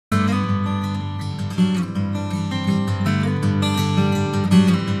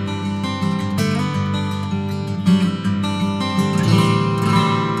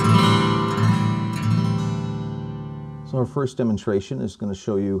Our first demonstration is going to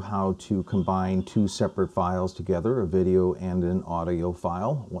show you how to combine two separate files together, a video and an audio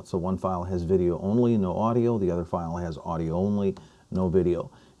file. So one file has video only, no audio. The other file has audio only, no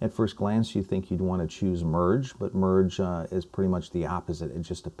video. At first glance, you think you'd want to choose merge, but merge is pretty much the opposite. It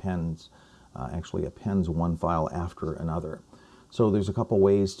just appends, actually appends one file after another. So there's a couple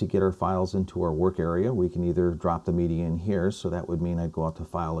ways to get our files into our work area. We can either drop the media in here, so that would mean I'd go out to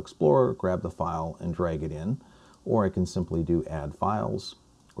File Explorer, grab the file, and drag it in. Or I can simply do Add Files,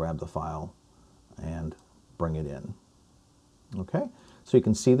 grab the file, and bring it in. Okay, so you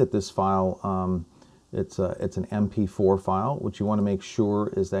can see that this file, it's an MP4 file. What you want to make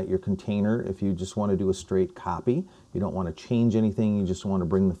sure is that your container, if you just want to do a straight copy, you don't want to change anything, you just want to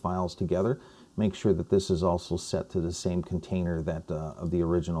bring the files together, make sure that this is also set to the same container that of the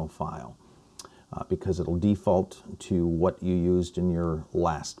original file, because it'll default to what you used in your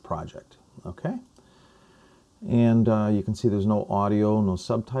last project. Okay. And you can see there's no audio, no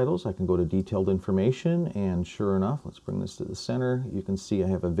subtitles. I can go to detailed information, and sure enough, let's bring this to the center. You can see I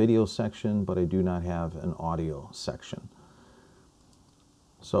have a video section, but I do not have an audio section.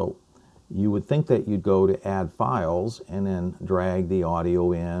 So you would think that you'd go to Add Files and then drag the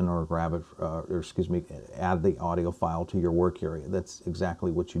audio in, or grab it, or excuse me, add the audio file to your work area. That's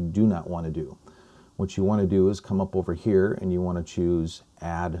exactly what you do not want to do. What you want to do is come up over here and you want to choose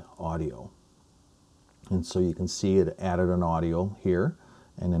Add Audio. And so you can see it added an audio here,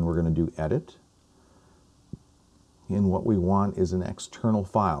 and then we're going to do Edit. And what we want is an external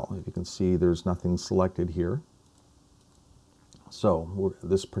file. If you can see, there's nothing selected here. So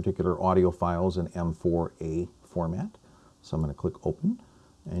this particular audio file is an M4A format. So I'm going to click Open,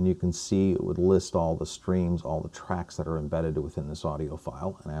 and you can see it would list all the streams, all the tracks that are embedded within this audio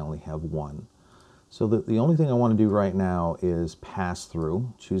file, and I only have one. So the only thing I want to do right now is pass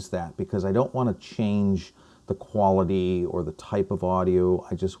through. Choose that because I don't want to change the quality or the type of audio.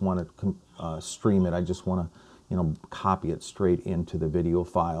 I just want to stream it. I just want to, copy it straight into the video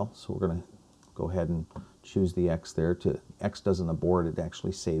file. So we're going to go ahead and choose the X there. X doesn't abort, it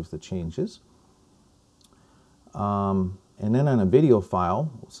actually saves the changes. And then on a video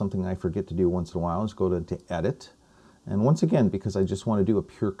file, something I forget to do once in a while is go to Edit. And once again, because I just want to do a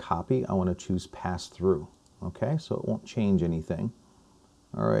pure copy, I want to choose Pass Through. Okay, so it won't change anything.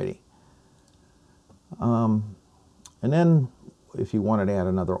 Alrighty. And then if you wanted to add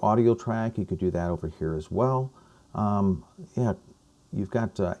another audio track, you could do that over here as well. Yeah, you've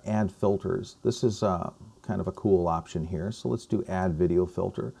got Add Filters. This is kind of a cool option here. So let's do Add Video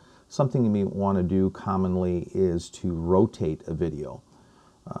Filter. Something you may want to do commonly is to rotate a video.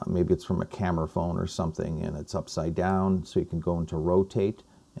 Maybe it's from a camera phone or something and it's upside down, so you can go into Rotate,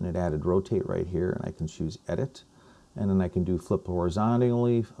 and it added Rotate right here, and I can choose Edit, and then I can do Flip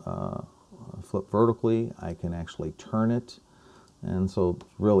horizontally, flip vertically. I can actually turn it, and so it's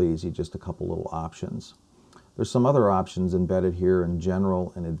really easy, just a couple little options. There's some other options embedded here in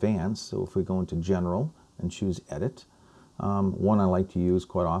General and Advanced, so if we go into General and choose Edit, one I like to use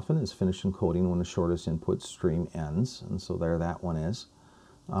quite often is Finish Encoding when the shortest input stream ends, and so there that one is.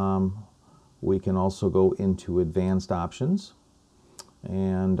 We can also go into Advanced Options,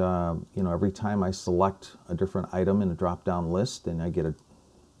 and every time I select a different item in a drop-down list, then I get a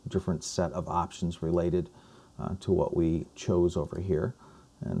different set of options related to what we chose over here.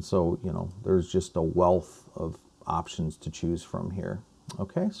 And so there's just a wealth of options to choose from here.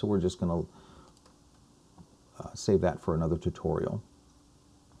 Okay, so we're just going to save that for another tutorial.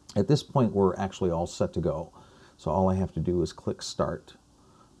 At this point, we're actually all set to go, so all I have to do is click Start.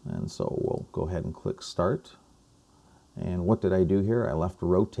 And so we'll go ahead and click Start. And what did I do here? I left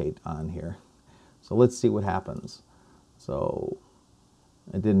Rotate on here. So let's see what happens. So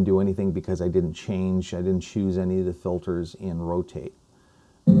I didn't do anything because I didn't choose any of the filters in Rotate.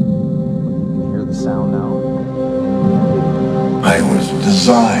 But you can hear the sound now. I was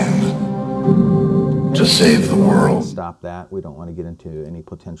designed to save the world. Stop that. We don't want to get into any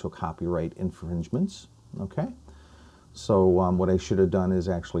potential copyright infringements. Okay. So what I should have done is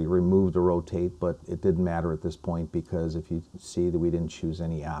actually remove the Rotate, but it didn't matter at this point because if you see that we didn't choose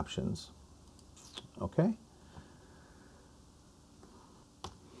any options. Okay.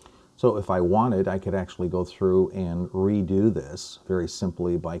 So if I wanted, I could actually go through and redo this very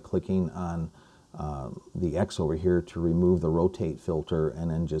simply by clicking on the X over here to remove the Rotate filter,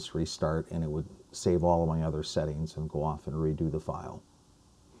 and then just restart, and it would save all of my other settings and go off and redo the file.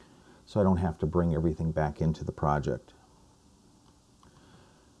 So I don't have to bring everything back into the project.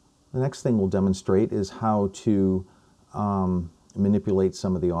 The next thing we'll demonstrate is how to manipulate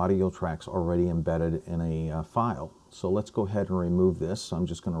some of the audio tracks already embedded in a file. So let's go ahead and remove this. So I'm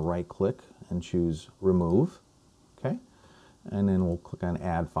just going to right click and choose Remove. Okay. And then we'll click on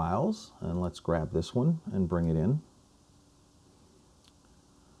Add Files, and let's grab this one and bring it in.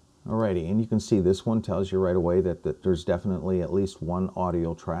 Alrighty, and you can see this one tells you right away that there's definitely at least one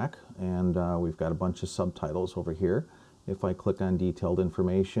audio track, and we've got a bunch of subtitles over here. If I click on Detailed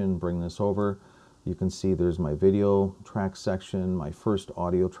Information, bring this over, you can see there's my video track section. My first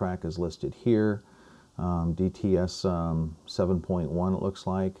audio track is listed here, DTS 7.1 it looks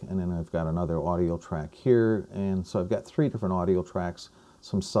like, and then I've got another audio track here, and so I've got 3 different audio tracks,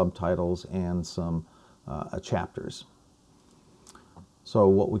 some subtitles, and some chapters. So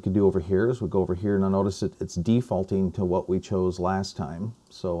what we could do over here is we go over here. Now notice it's defaulting to what we chose last time.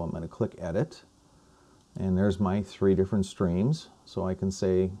 So I'm going to click Edit, and there's my 3 different streams. So I can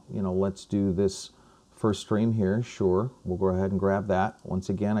say, you know, let's do this first stream here. Sure, we'll go ahead and grab that. Once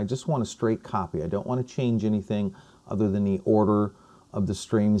again, I just want a straight copy. I don't want to change anything other than the order of the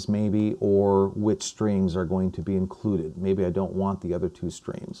streams maybe, or which streams are going to be included. Maybe I don't want the other 2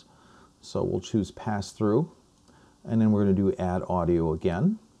 streams. So we'll choose Pass Through. And then we're going to do Add Audio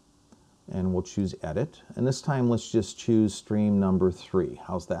again, and we'll choose Edit, and this time let's just choose stream number 3.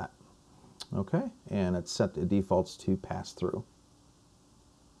 How's that? Okay, and it's set to defaults to Pass Through.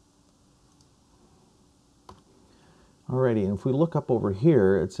 Alrighty, and if we look up over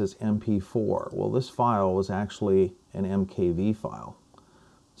here, it says MP4. Well, this file was actually an MKV file.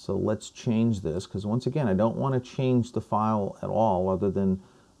 So let's change this, because once again, I don't want to change the file at all other than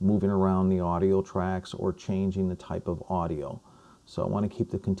moving around the audio tracks or changing the type of audio. So I want to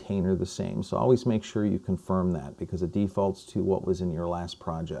keep the container the same. So always make sure you confirm that, because it defaults to what was in your last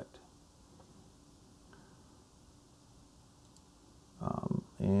project.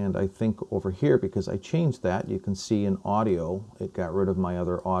 And I think over here, because I changed that, you can see in audio, it got rid of my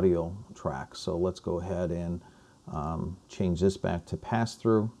other audio track. So let's go ahead and change this back to Pass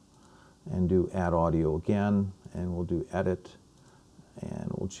Through and do Add Audio again, and we'll do Edit.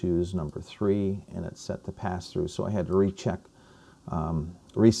 And we'll choose number 3, and it's set to Pass Through. So I had to recheck,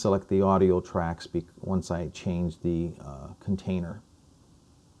 reselect the audio tracks once I changed the container.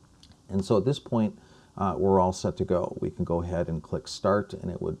 And so at this point, we're all set to go. We can go ahead and click Start, and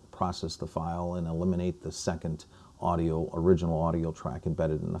it would process the file and eliminate the second original audio track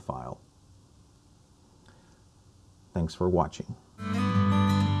embedded in the file. Thanks for watching.